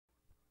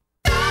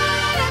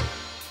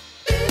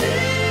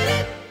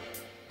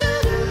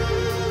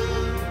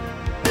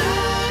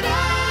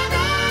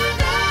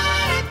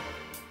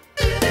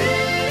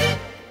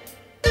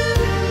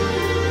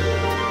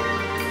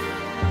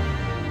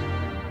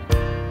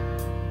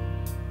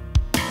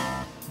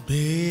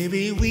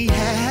Baby, we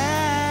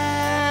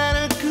had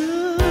a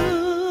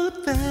good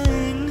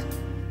thing,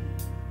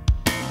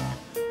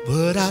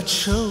 but I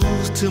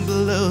chose to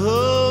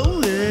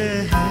blow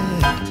it.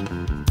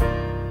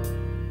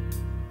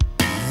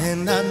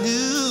 And I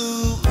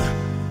knew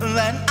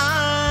that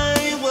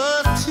I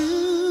was to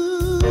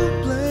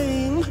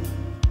blame,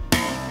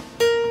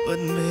 but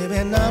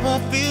maybe now I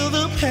feel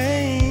the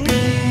pain,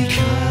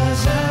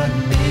 because I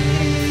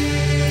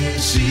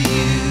miss you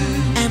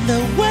and the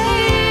way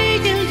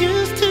you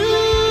used to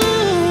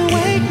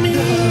wake me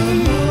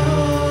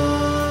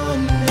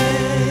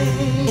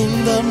in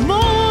the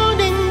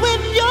morning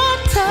with your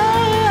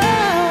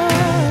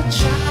touch.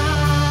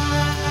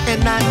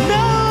 And I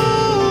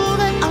know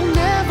that I'll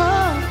never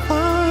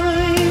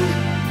find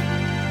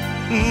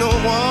no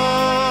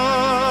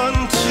one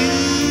to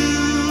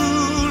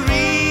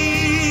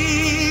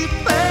replace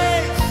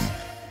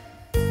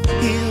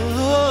your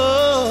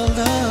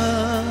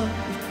love.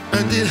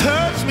 And it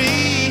hurts me,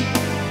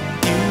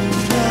 you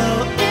know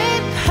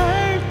it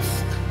hurts.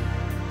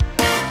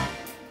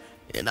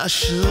 And I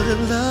should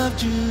have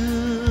loved you.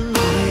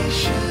 I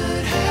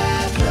should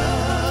have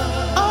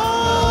loved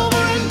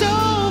over and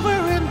over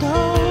and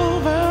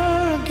over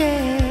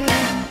again.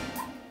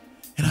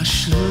 And I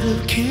should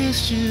have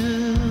kissed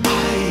you.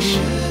 I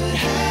should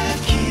have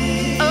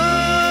kissed you.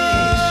 Oh,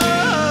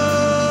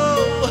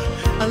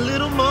 a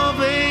little more,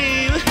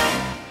 babe.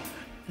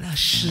 And I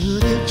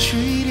should have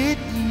treated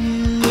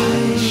you. I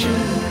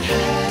should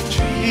have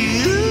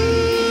treated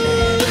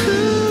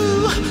you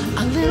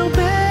a little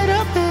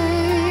better, baby.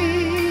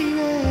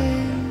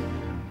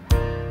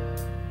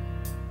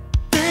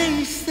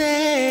 They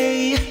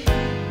say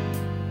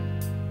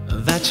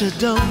that you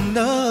don't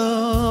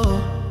know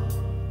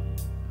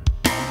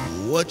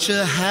what you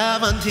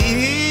have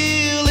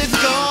until it's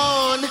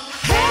gone.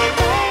 Hey,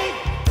 babe.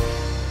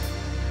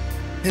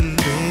 And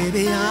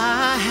baby,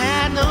 I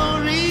had no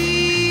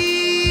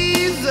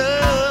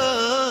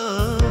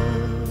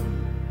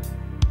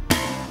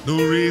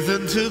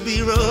reason to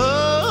be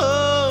wrong.